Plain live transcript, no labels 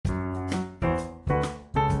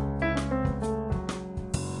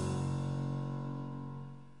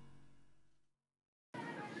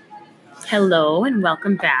Hello and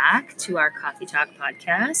welcome back to our Coffee Talk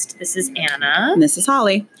podcast. This is Anna. And this is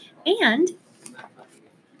Holly. And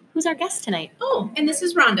who's our guest tonight? Oh, and this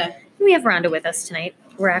is Rhonda. We have Rhonda with us tonight.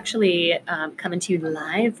 We're actually coming to you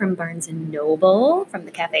live from Barnes & Noble, from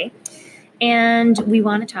the cafe. And we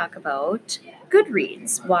want to talk about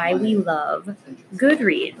Goodreads, why we love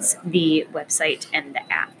Goodreads, the website and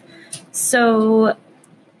the app. So,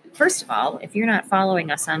 first of all, if you're not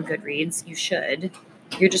following us on Goodreads, you should.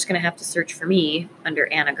 You're just going to have to search for me under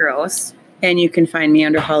Anna Gross. And you can find me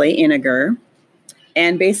under Holly Inager.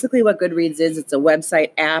 And basically what Goodreads is, it's a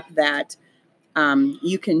website app that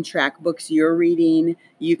you can track books you're reading.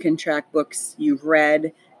 You can track books you've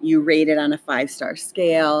read. You rate it on a 5-star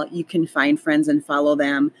scale. You can find friends and follow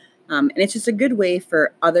them. And it's just a good way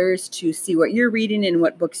for others to see what you're reading and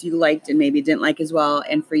what books you liked and maybe didn't like as well.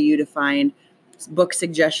 And for you to find book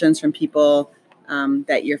suggestions from people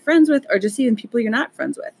that you're friends with, or just even people you're not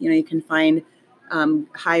friends with. You know, you can find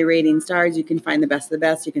high rating stars. You can find the best of the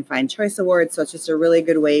best. You can find choice awards. So it's just a really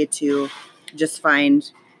good way to just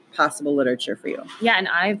find possible literature for you. Yeah, and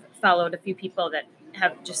I've followed a few people that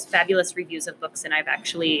have just fabulous reviews of books, and I've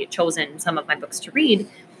actually chosen some of my books to read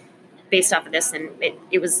based off of this, and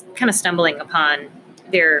it was kind of stumbling upon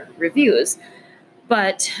their reviews.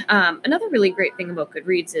 But another really great thing about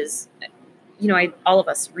Goodreads is, you know, all of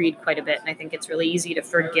us read quite a bit, and I think it's really easy to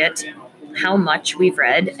forget how much we've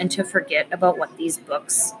read and to forget about what these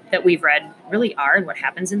books that we've read really are and what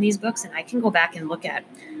happens in these books. And I can go back and look at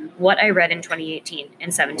what I read in 2018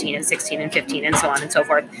 and 17 and 16 and 15 and so on and so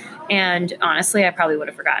forth. And honestly, I probably would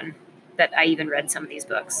have forgotten that I even read some of these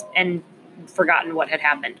books and forgotten what had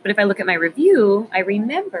happened. But if I look at my review, I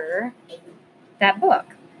remember that book.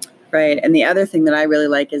 Right. And the other thing that I really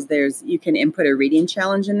like is you can input a reading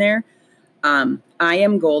challenge in there. I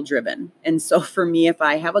am goal driven. And so for me, if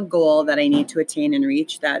I have a goal that I need to attain and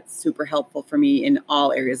reach, that's super helpful for me in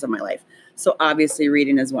all areas of my life. So obviously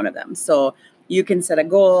reading is one of them. So you can set a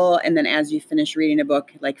goal, and then as you finish reading a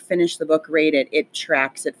book, like finish the book, rate it, it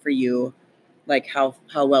tracks it for you, like how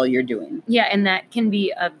well you're doing. Yeah. And that can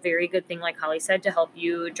be a very good thing, like Holly said, to help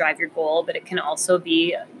you drive your goal, but it can also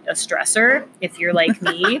be a stressor if you're like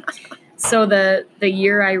me. So the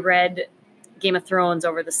year I read Game of Thrones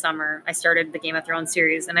over the summer, I started the Game of Thrones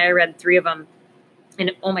series, and I read 3 of them.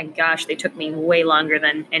 And oh my gosh, they took me way longer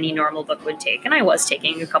than any normal book would take. And I was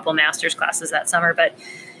taking a couple master's classes that summer, but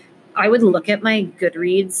I would look at my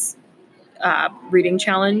Goodreads reading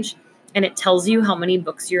challenge, and it tells you how many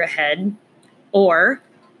books you're ahead or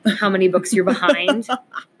how many books you're behind.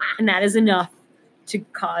 And that is enough to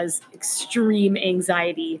cause extreme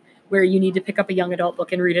anxiety where you need to pick up a young adult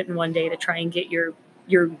book and read it in one day to try and get your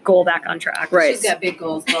goal back on track. Right. She's got big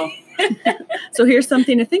goals, though. So here's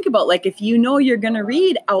something to think about. Like if you know you're going to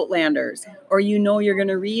read Outlanders, or you know you're going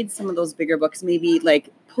to read some of those bigger books, maybe like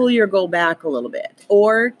pull your goal back a little bit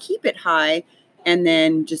or keep it high, and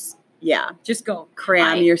then just go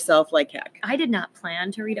cram yourself like heck. I did not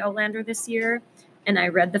plan to read Outlander this year, and I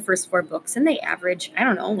read the first 4 books, and they average, I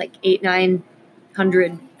don't know, like 800,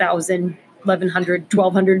 900,000, 1,100,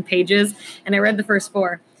 1,200 pages, and I read the first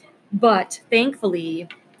 4. But thankfully,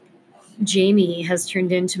 Jamie has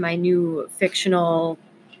turned into my new fictional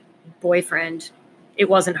boyfriend. It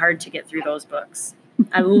wasn't hard to get through those books.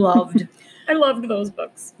 I loved those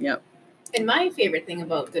books. Yep. And my favorite thing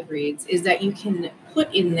about Goodreads is that you can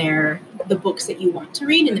put in there the books that you want to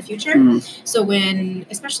read in the future. So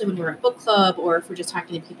especially when we're at book club, or if we're just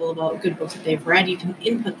talking to people about good books that they've read, you can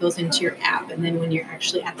input those into your app. And then when you're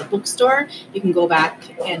actually at the bookstore, you can go back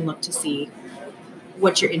and look to see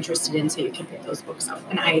what you're interested in, so you can pick those books up.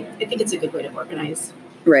 And I think it's a good way to organize.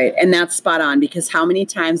 Right. And that's spot on, because how many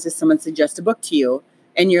times does someone suggest a book to you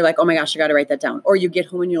and you're like, oh my gosh, I got to write that down. Or you get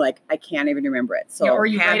home and you're like, I can't even remember it. So or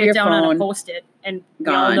you write it down on a Post-it, and we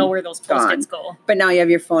all know where those Post-its go. But now you have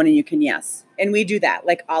your phone and you can, And we do that.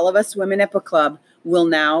 Like all of us women at book club will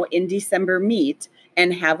now in December meet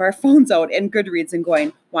and have our phones out and Goodreads and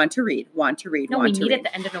going, want to read. No, we meet at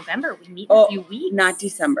the end of November. We meet in a few weeks. Not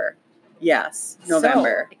December. Yes,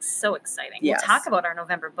 November. So exciting. Yes. We'll talk about our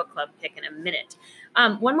November book club pick in a minute.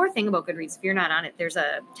 One more thing about Goodreads, if you're not on it, there's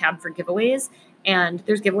a tab for giveaways, and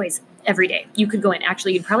there's giveaways every day. You could go in.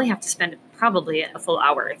 Actually, you'd probably have to spend probably a full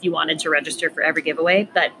hour if you wanted to register for every giveaway,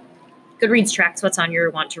 but Goodreads tracks what's on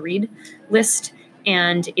your want to read list.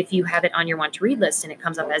 And if you have it on your want to read list and it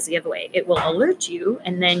comes up as a giveaway, it will alert you,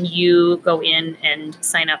 and then you go in and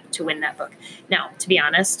sign up to win that book. Now, to be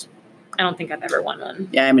honest, I don't think I've ever won one.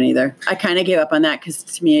 Yeah, I haven't either. I kind of gave up on that because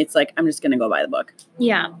to me, it's like, I'm just going to go buy the book.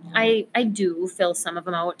 Yeah, I do fill some of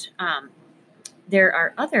them out. There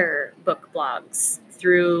are other book blogs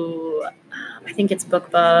through, I think it's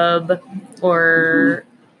BookBub or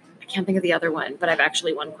I can't think of the other one, but I've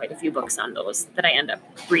actually won quite a few books on those that I end up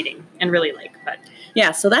reading and really like. But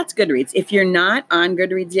yeah, so that's Goodreads. If you're not on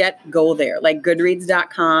Goodreads yet, go there. Like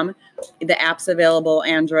Goodreads.com. The app's available,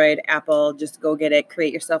 Android, Apple. Just go get it,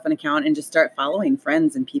 create yourself an account, and just start following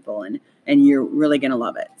friends and people, and you're really gonna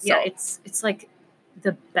love it. So. Yeah, it's like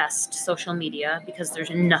the best social media because there's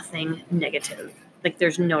nothing negative. Like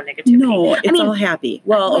there's no negativity. No, it's all happy.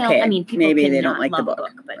 Well, okay. I mean, people maybe can they don't not like the love book,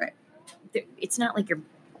 a book, but right? It's not like you're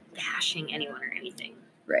bashing anyone or anything.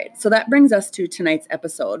 Right. So that brings us to tonight's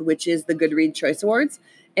episode, which is the Goodreads Choice Awards.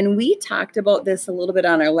 And we talked about this a little bit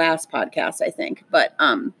on our last podcast, I think. But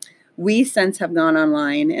we since have gone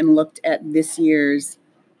online and looked at this year's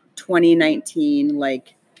 2019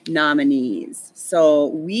 nominees. So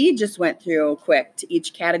we just went through quick to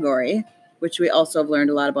each category, which we also have learned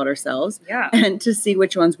a lot about ourselves. Yeah. And to see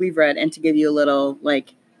which ones we've read and to give you a little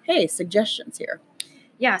hey, suggestions here.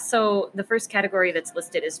 Yeah, so the first category that's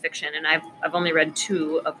listed is fiction, and I've only read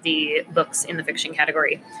 2 of the books in the fiction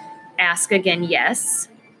category. Ask Again, Yes,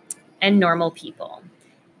 and Normal People.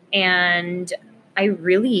 And I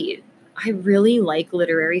really like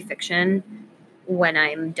literary fiction when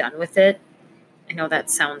I'm done with it. I know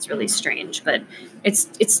that sounds really strange, but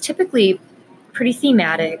it's typically pretty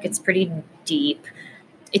thematic, it's pretty deep.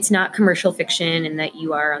 It's not commercial fiction in that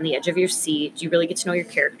you are on the edge of your seat. You really get to know your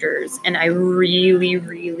characters. And I really,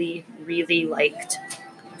 really, really liked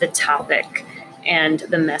the topic and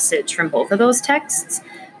the message from both of those texts.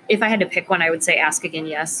 If I had to pick one, I would say Ask Again,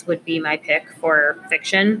 Yes would be my pick for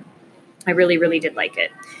fiction. I really, really did like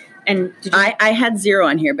it. And I had 0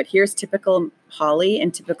 on here, but here's typical Holly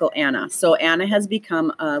and typical Anna. So Anna has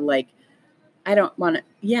become a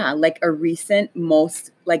recent,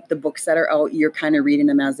 most the books that are out, you're kind of reading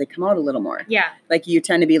them as they come out a little more. Yeah. You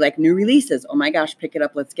tend to be new releases. Oh my gosh, pick it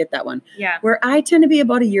up. Let's get that one. Yeah. Where I tend to be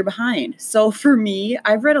about a year behind. So for me,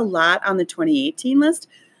 I've read a lot on the 2018 list,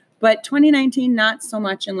 but 2019, not so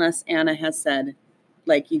much unless Anna has said,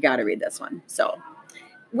 you got to read this one. So.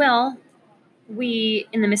 Well, we,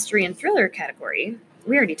 in the mystery and thriller category,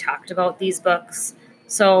 we already talked about these books.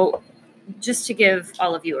 So just to give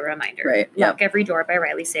all of you a reminder, right? Lock Every Door by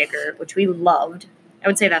Riley Sager, which we loved. I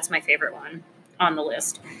would say that's my favorite one on the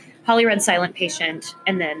list. Holly read Silent Patient,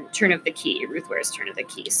 and then Turn of the Key, Ruth Ware's Turn of the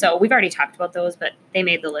Key. So we've already talked about those, but they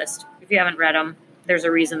made the list. If you haven't read them, there's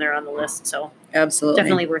a reason they're on the list. So absolutely,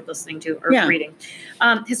 definitely worth listening to or reading.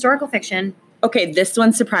 Historical fiction. Okay, this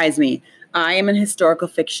one surprised me. I am a historical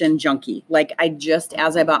fiction junkie.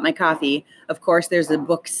 As I bought my coffee, of course, there's a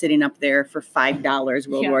book sitting up there for $5,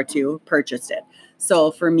 World War II, purchased it.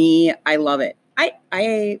 So for me, I love it.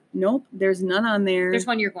 Nope, there's none on there. There's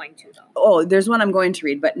one you're going to, though. Oh, there's one I'm going to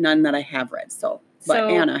read, but none that I have read. But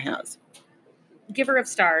Anna has. Giver of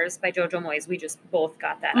Stars by Jojo Moyes. We just both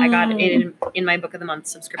got that. I got it in my Book of the Month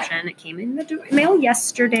subscription. It came in the mail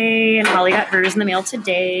yesterday, and Holly got hers in the mail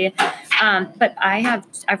today. But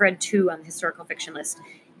I've read 2 on the historical fiction list,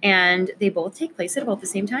 and they both take place at about the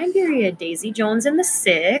same time period. Daisy Jones and the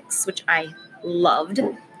Six, which I loved,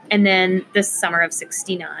 and then The Summer of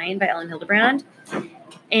 '69 by Ellen Hildebrand.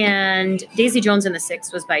 And Daisy Jones and the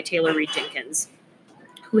Six was by Taylor Reed Jenkins,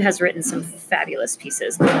 who has written some fabulous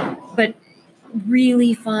pieces. But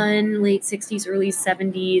really fun, late 60s, early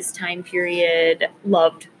 70s time period.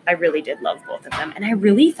 I really did love both of them. And I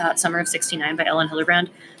really thought Summer of '69 by Ellen Hildebrand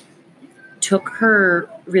took her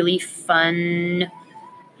really fun,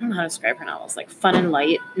 I don't know how to describe her novels, fun and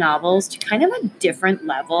light novels to kind of a different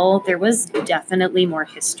level. There was definitely more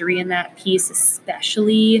history in that piece,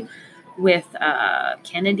 especially with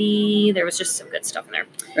Kennedy. There was just some good stuff in there.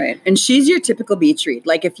 Right. And she's your typical beach read.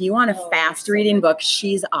 If you want a fast reading book,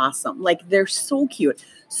 she's awesome. They're so cute,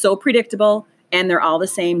 so predictable, and they're all the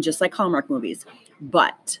same, just like Hallmark movies.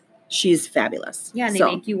 But she's fabulous. Yeah, and they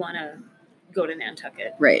make you want to go to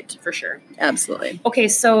Nantucket. Right. For sure. Absolutely. Okay,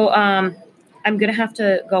 so I'm going to have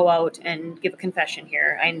to go out and give a confession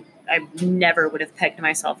here. I never would have pegged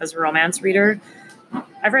myself as a romance reader.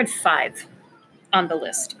 I've read 5 on the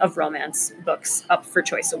list of romance books up for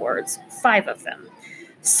Choice Awards. 5 of them.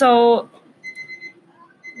 So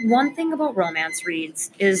one thing about romance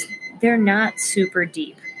reads is they're not super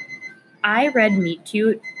deep. I read Meet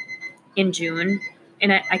Cute in June,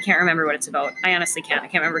 and I can't remember what it's about. I honestly can't. I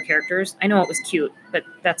can't remember characters. I know it was cute, but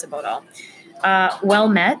that's about all. Well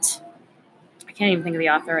Met. I can't even think of the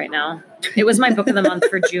author right now. It was my book of the month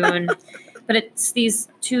for June. But it's these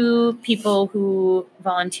 2 people who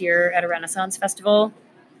volunteer at a Renaissance festival.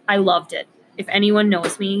 I loved it. If anyone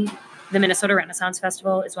knows me, the Minnesota Renaissance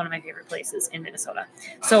Festival is one of my favorite places in Minnesota.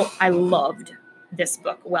 So I loved this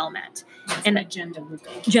book, Well Met. That's And by Jen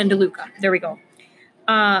DeLuca. Jen DeLuca. There we go.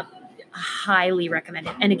 Highly recommend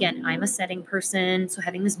it. And again, I'm a setting person, so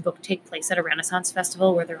having this book take place at a Renaissance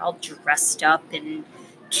festival where they're all dressed up in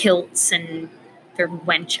kilts and their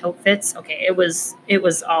wench outfits. Okay, it was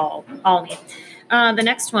all me. The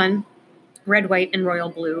next one, Red, White, and Royal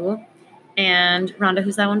Blue. And Rhonda,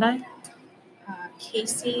 who's that one by?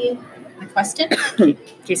 Casey McQueston.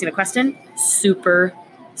 Casey McQueston. Super,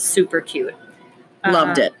 super cute.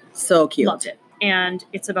 Loved it. So cute. Loved it. And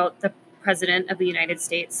it's about the President of the United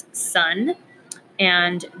States' son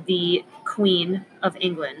and the Queen of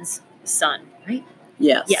England's son, right?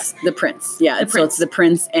 Yes. Yes. The prince. Yeah. The So prince. it's the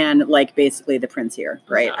prince and like basically the prince here,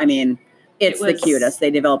 right? Oh, I mean, it's It the was- cutest.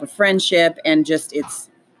 They develop a friendship and just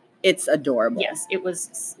it's adorable. Yes,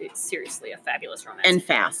 it's seriously a fabulous romance. And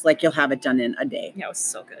fast. Like you'll have it done in a day. Yeah, it was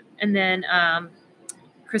so good. And then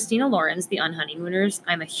Christina Lauren's The Unhoneymooners.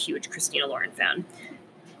 I'm a huge Christina Lauren fan.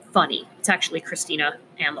 Funny. It's actually Christina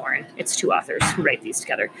and Lauren. It's two authors who write these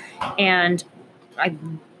together. And I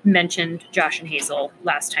mentioned Josh and Hazel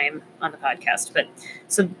last time on the podcast, but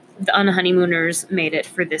so The Unhoneymooners made it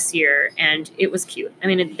for this year, and it was cute. I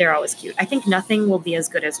mean, they're always cute. I think nothing will be as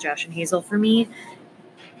good as Josh and Hazel for me.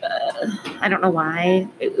 I don't know why.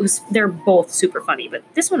 They're both super funny, but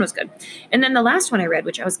this one was good. And then the last one I read,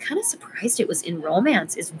 which I was kind of surprised it was in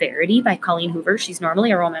romance, is Verity by Colleen Hoover. She's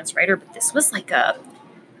normally a romance writer, but this was like a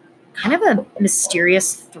kind of a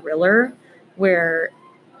mysterious thriller where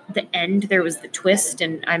the end there was the twist,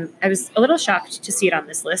 and I was a little shocked to see it on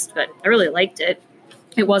this list, but I really liked it.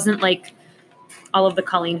 It wasn't like all of the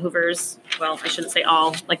Colleen Hoovers. Well, I shouldn't say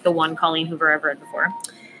all, like the one Colleen Hoover I've read before.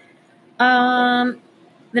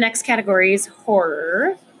 The next category is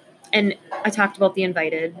horror, and I talked about The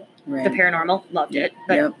Invited, Right. The Paranormal, loved it,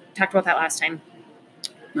 but Yep. talked about that last time.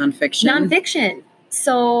 Nonfiction. Nonfiction.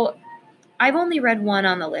 So I've only read one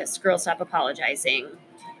on the list, Girl Stop Apologizing.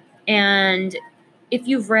 And if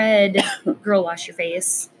you've read Girl Wash Your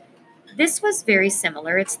Face, this was very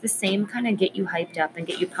similar. It's the same kind of get you hyped up and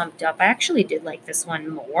get you pumped up. I actually did like this one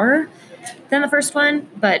more than the first one,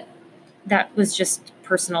 but that was just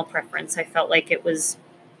personal preference. I felt like it was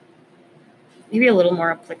maybe a little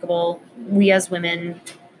more applicable. We as women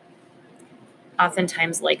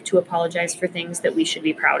oftentimes like to apologize for things that we should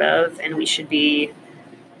be proud of and we should be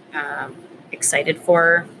excited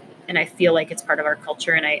for. And I feel like it's part of our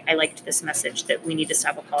culture. And I liked this message that we need to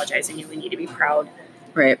stop apologizing and we need to be proud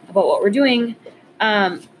Right. about what we're doing.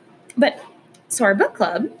 But so our book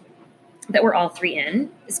club that we're all three in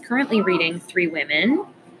is currently reading Three Women.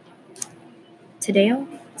 Tadeo,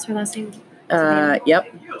 what's her last name? Yep.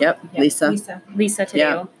 Yeah, Lisa. Lisa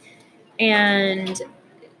Tadeo. And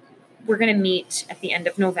we're going to meet at the end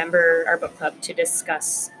of November, our book club, to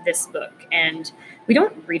discuss this book. And we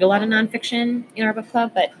don't read a lot of nonfiction in our book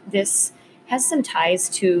club, but this has some ties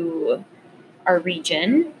to our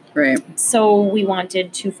region. Right. So we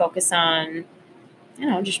wanted to focus on,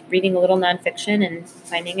 just reading a little nonfiction and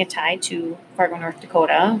finding a tie to Fargo, North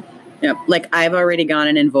Dakota. Yep. Like I've already gone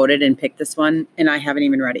in and voted and picked this one, and I haven't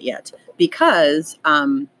even read it yet because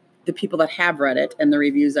the people that have read it and the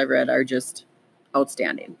reviews I've read are just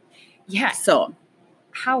outstanding. Yeah. So,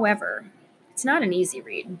 however, it's not an easy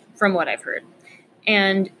read from what I've heard.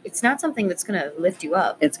 And it's not something that's going to lift you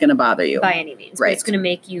up it's going to bother you. by any means. But Right. it's going to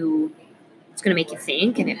make you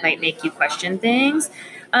think, and it might make you question things.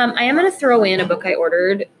 I am going to throw in a book I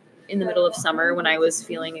ordered in the middle of summer when I was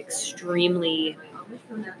feeling extremely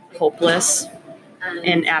hopeless.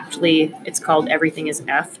 And aptly, it's called Everything is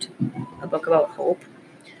Effed, a book about hope.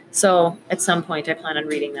 So at some point, I plan on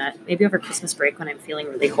reading that. Maybe over Christmas break when I'm feeling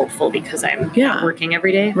really hopeful because I'm Yeah. working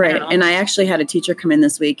every day. Right. And I actually had a teacher come in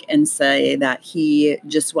this week and say that he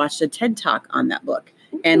just watched a TED Talk on that book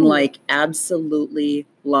and like absolutely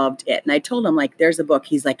loved it. And I told him like, there's a book.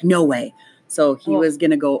 He's like, no way. So he was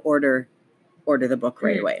going to go order the book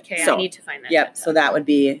right away. Okay, so, I need to find that. Yep. TED So Talk. that would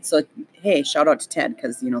be, hey, shout out to Ted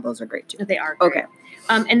because, those are great too. They are great. Okay.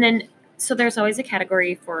 And then, so there's always a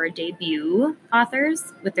category for debut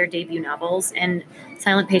authors with their debut novels, and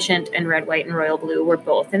Silent Patient and Red, White, and Royal Blue were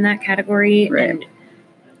both in that category. Right.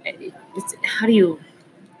 And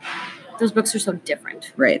those books are so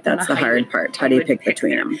different. Right. That's the hard part. How do you pick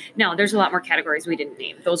between them? No, there's a lot more categories we didn't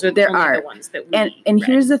name. Those are There only are. the ones that we And read.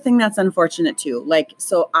 here's the thing that's unfortunate too. Like,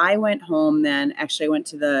 so I went home then, actually I went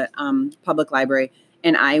to the public library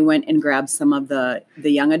and I went and grabbed some of the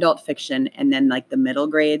young adult fiction and then like the middle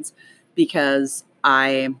grades because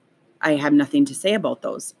I have nothing to say about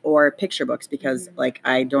those, or picture books because like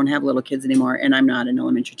I don't have little kids anymore and I'm not an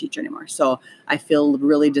elementary teacher anymore. So I feel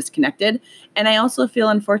really disconnected. And I also feel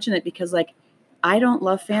unfortunate because like I don't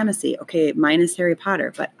love fantasy. Okay, mine is Harry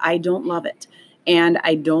Potter, but I don't love it. And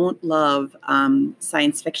I don't love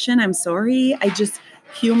science fiction. I'm sorry. I just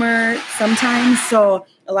humor sometimes. So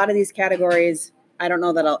a lot of these categories, I don't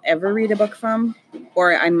know that I'll ever read a book from,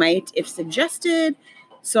 or I might if suggested.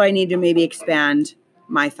 So I need to maybe expand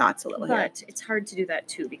my thoughts a little here. But it's hard to do that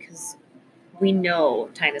too, because we know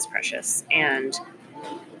time is precious, and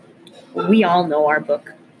we all know our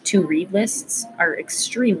book to read lists are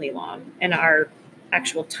extremely long, and our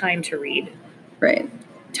actual time to read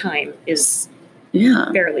time is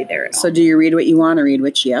barely there at all. So do you read what you want to read,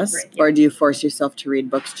 which yes, Right, yeah. or do you force yourself to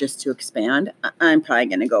read books just to expand? I'm probably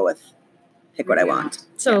going to go with pick what I want.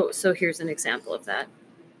 So here's an example of that.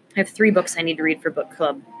 I have 3 books I need to read for book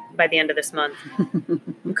club by the end of this month.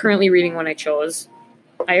 I'm currently reading one I chose.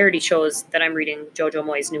 I already chose that I'm reading Jojo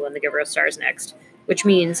Moy's new one, The Giver of Stars, next, which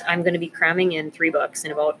means I'm going to be cramming in 3 books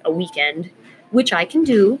in about a weekend, which I can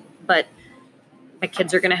do, but my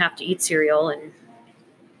kids are going to have to eat cereal and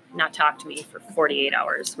not talk to me for 48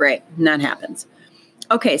 hours. Right. And that happens.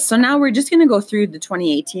 Okay. So now we're just going to go through the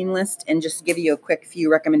 2018 list and just give you a quick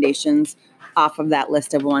few recommendations off of that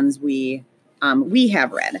list of ones we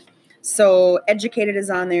have read. So Educated is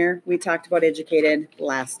on there. We talked about Educated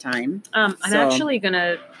last time. I'm actually going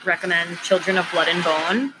to recommend Children of Blood and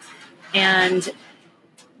Bone. And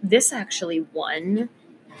this actually won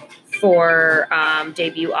for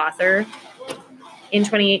debut author in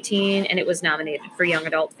 2018, and it was nominated for young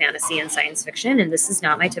adult fantasy and science fiction. And this is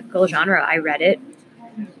not my typical genre. I read it,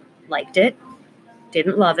 liked it,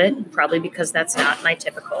 didn't love it, probably because that's not my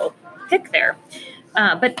typical pick there.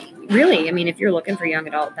 But really, I mean, if you're looking for young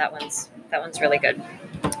adult, that one's really good.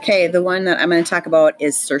 Okay, the one that I'm going to talk about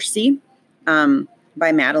is Circe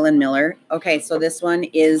by Madeline Miller. Okay, so this one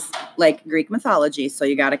is like Greek mythology, so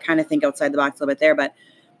you got to kind of think outside the box a little bit there, but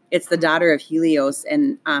it's the daughter of Helios,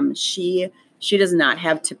 and she does not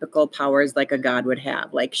have typical powers like a god would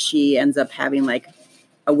have. Like she ends up having like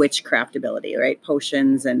a witchcraft ability, right?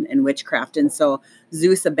 Potions and witchcraft. And so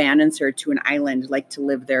Zeus abandons her to an island, like to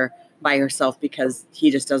live there by herself because he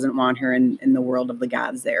just doesn't want her in the world of the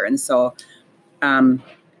gods there. And so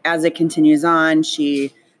as it continues on,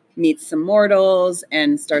 she meets some mortals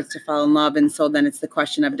and starts to fall in love. And so then it's the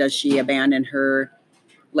question of, does she abandon her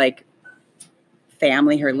like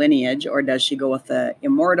family, her lineage, or does she go with the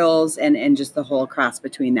immortals and just the whole cross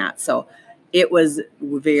between that? So it was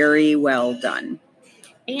very well done.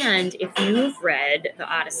 And if you've read the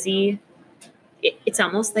Odyssey, it's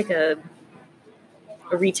almost like a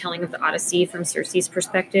retelling of the Odyssey from Circe's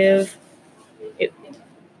perspective. It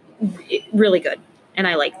really good, and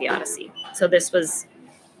I like the Odyssey. So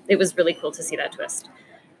it was really cool to see that twist.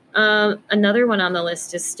 Another one on the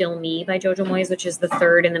list is Still Me by Jojo Moyes, which is the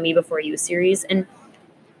 3rd in the Me Before You series, and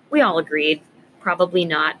we all agreed probably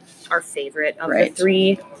not our favorite of the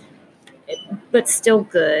 3. But still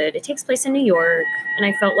good. It takes place in New York, and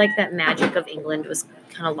I felt like that magic of England was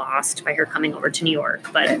kind of lost by her coming over to New York.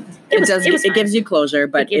 But it gives you closure,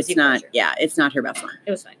 but it's not. Closure. Yeah, it's not her best one.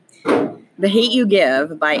 It was fine. The Hate You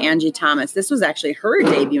Give by Angie Thomas. This was actually her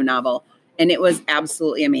debut novel, and it was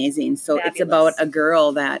absolutely amazing. So Fabulous. It's about a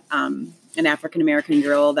girl that, an African American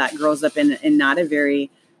girl that grows up in not a very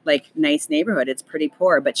like nice neighborhood. It's pretty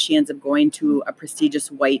poor, but she ends up going to a prestigious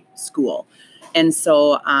white school, and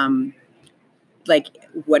so. Like,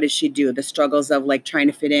 what does she do? The struggles of like trying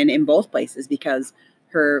to fit in both places because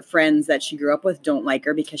her friends that she grew up with don't like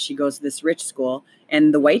her because she goes to this rich school,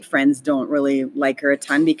 and the white friends don't really like her a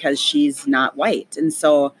ton because she's not white. And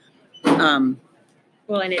so, and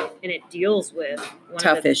it deals with one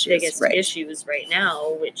tough of the issues, biggest issues right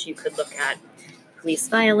now, which you could look at police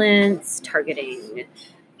violence, targeting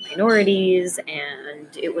minorities, and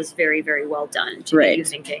it was very, very well done to get you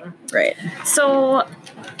thinking. Right. So,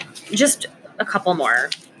 just a couple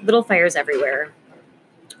more. Little Fires Everywhere,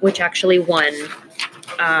 which actually won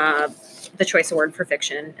the Choice Award for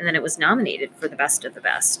Fiction, and then it was nominated for the Best of the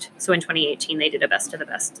Best. So in 2018, they did a Best of the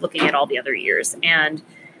Best, looking at all the other years. And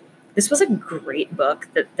this was a great book.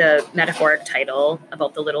 The metaphoric title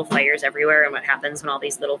about the little fires everywhere and what happens when all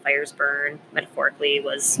these little fires burn, metaphorically,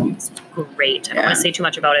 was great. I don't want to say too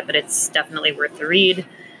much about it, but it's definitely worth the read.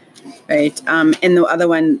 Right. And the other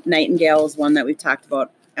one, Nightingale, is one that we've talked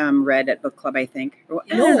about. Read at book club, I think.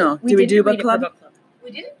 I don't know. Did we do book club? We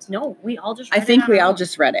didn't. No, we all just read I think we all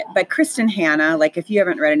just read it. But Kristen Hanna, like if you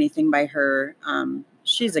haven't read anything by her,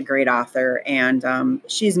 she's a great author, and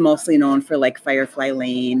she's mostly known for like Firefly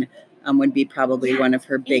Lane would be probably one of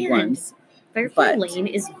her big ones. Firefly Lane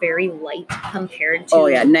is very light compared to... Oh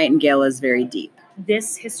yeah, Nightingale is very deep.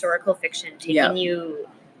 This historical fiction taking you...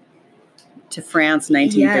 to France,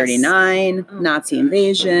 1939, Nazi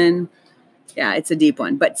invasion. Yeah, it's a deep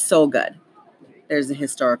one, but so good. There's a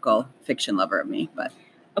historical fiction lover of me, but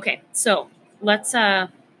Okay, so let's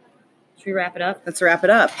should we wrap it up? let's wrap it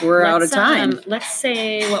up. We're out of time. Let's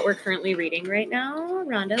say what we're currently reading right now.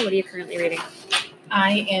 Rhonda, what are you currently reading?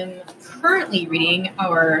 I am currently reading it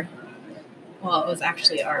was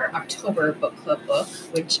actually our October book club book,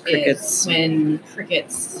 which is When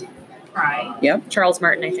Crickets Cry. Yep. Charles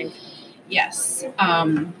Martin, I think. Yes.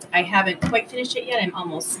 I haven't quite finished it yet. I'm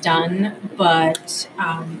almost done, but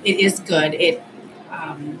it is good.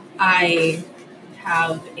 I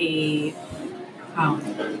have a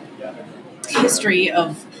history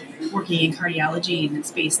of working in cardiology, and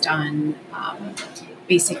it's based on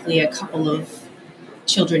basically a couple of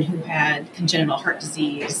children who had congenital heart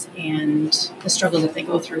disease and the struggle that they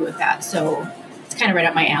go through with that. So it's kind of right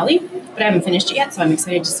up my alley, but I haven't finished it yet, so I'm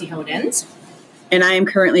excited to see how it ends. And I am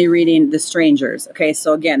currently reading The Strangers. Okay,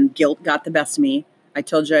 so again, guilt got the best of me. I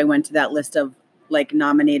told you I went to that list of like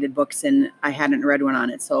nominated books and I hadn't read one on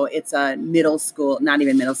it. So it's a middle school, not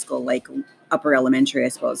even middle school, like upper elementary, I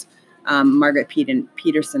suppose. Margaret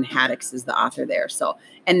Peterson Haddix is the author there. So,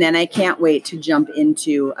 and then I can't wait to jump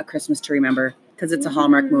into A Christmas to Remember because it's a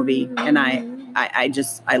Hallmark movie and I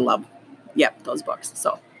love, those books.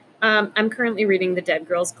 So. I'm currently reading The Dead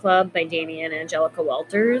Girls Club by Damien and Angelica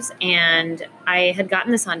Walters, and I had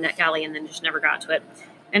gotten this on NetGalley and then just never got to it.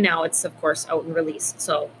 And now it's, of course, out and released.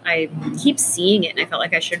 So I keep seeing it, and I felt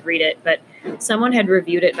like I should read it. But someone had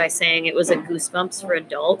reviewed it by saying it was a Goosebumps for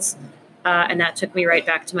adults, and that took me right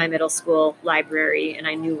back to my middle school library, and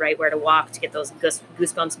I knew right where to walk to get those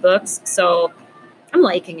Goosebumps books. So I'm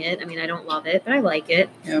liking it. I mean, I don't love it, but I like it.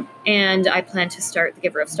 Yep. And I plan to start The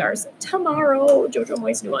Giver of Stars tomorrow, Jojo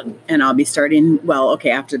Moy's new one. And I'll be starting,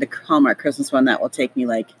 after the Hallmark Christmas one, that will take me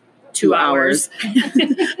like 2 hours.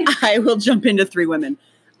 I will jump into Three Women.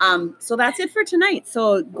 So that's it for tonight.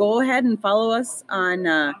 So go ahead and follow us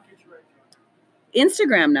on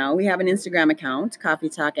Instagram now. We have an Instagram account, Coffee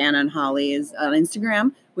Talk Anna and Holly is on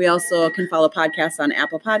Instagram. We also can follow podcasts on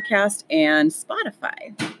Apple Podcast and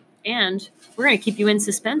Spotify. And we're going to keep you in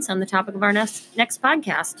suspense on the topic of our next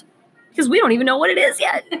podcast because we don't even know what it is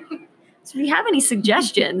yet. So if you have any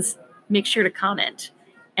suggestions, make sure to comment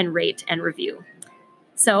and rate and review.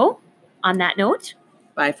 So on that note,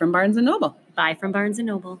 bye from Barnes & Noble. Bye from Barnes &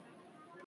 Noble.